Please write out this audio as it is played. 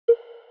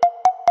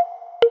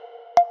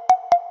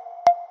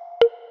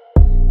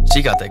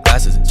She got the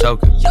glasses and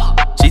choker.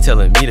 She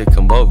telling me to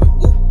come over.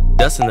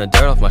 Dusting the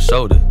dirt off my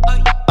shoulder.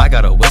 I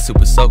got a wet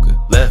super soaker.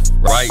 Left,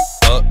 right,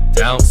 up,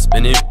 down,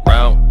 spin it,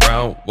 round,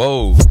 round,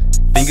 whoa.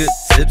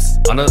 Fingertips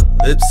on her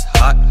lips,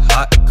 hot,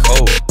 hot,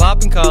 cold.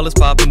 Popping collars,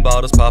 popping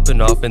bottles,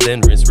 popping off and then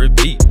rinse,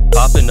 repeat.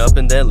 Popping up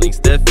and then links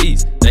their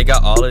feet. They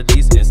got all of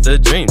these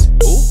Insta dreams.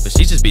 Ooh, but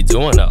she just be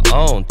doing her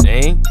own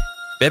thing.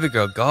 Baby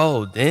girl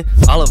golden,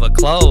 all of her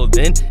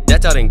clothing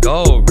decked out in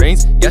gold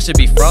rings, yeah, should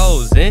be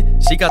frozen.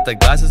 She got the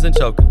glasses and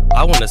choker.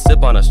 I wanna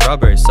sip on a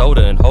strawberry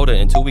soda and hold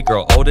it until we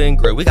grow older and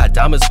gray. We got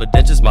diamonds for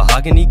dentures,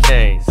 mahogany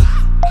canes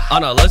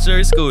on our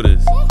luxury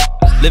scooters,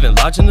 living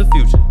large in the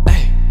future.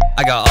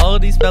 I got all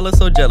of these fellas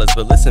so jealous,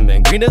 but listen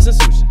man, green isn't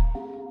sushi.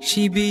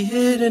 She be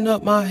hitting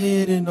up my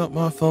head and up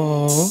my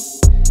phone,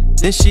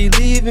 then she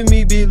leaving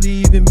me, be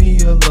leaving me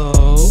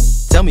alone.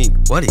 Tell me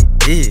what it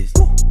is,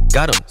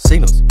 got them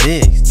signals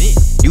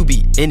mixed. You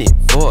be in it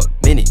for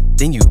a minute,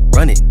 then you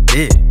run it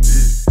big.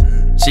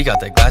 She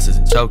got the glasses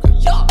and choker.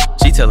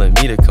 She telling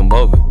me to come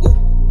over.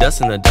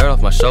 Dusting the dirt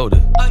off my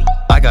shoulder.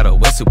 I got a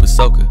wet super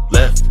soaker.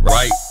 Left,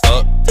 right,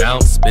 up,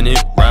 down, spin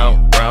it,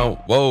 round, round,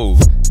 whoa.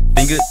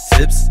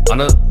 Fingertips on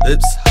her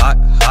lips, hot,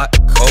 hot,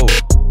 cold.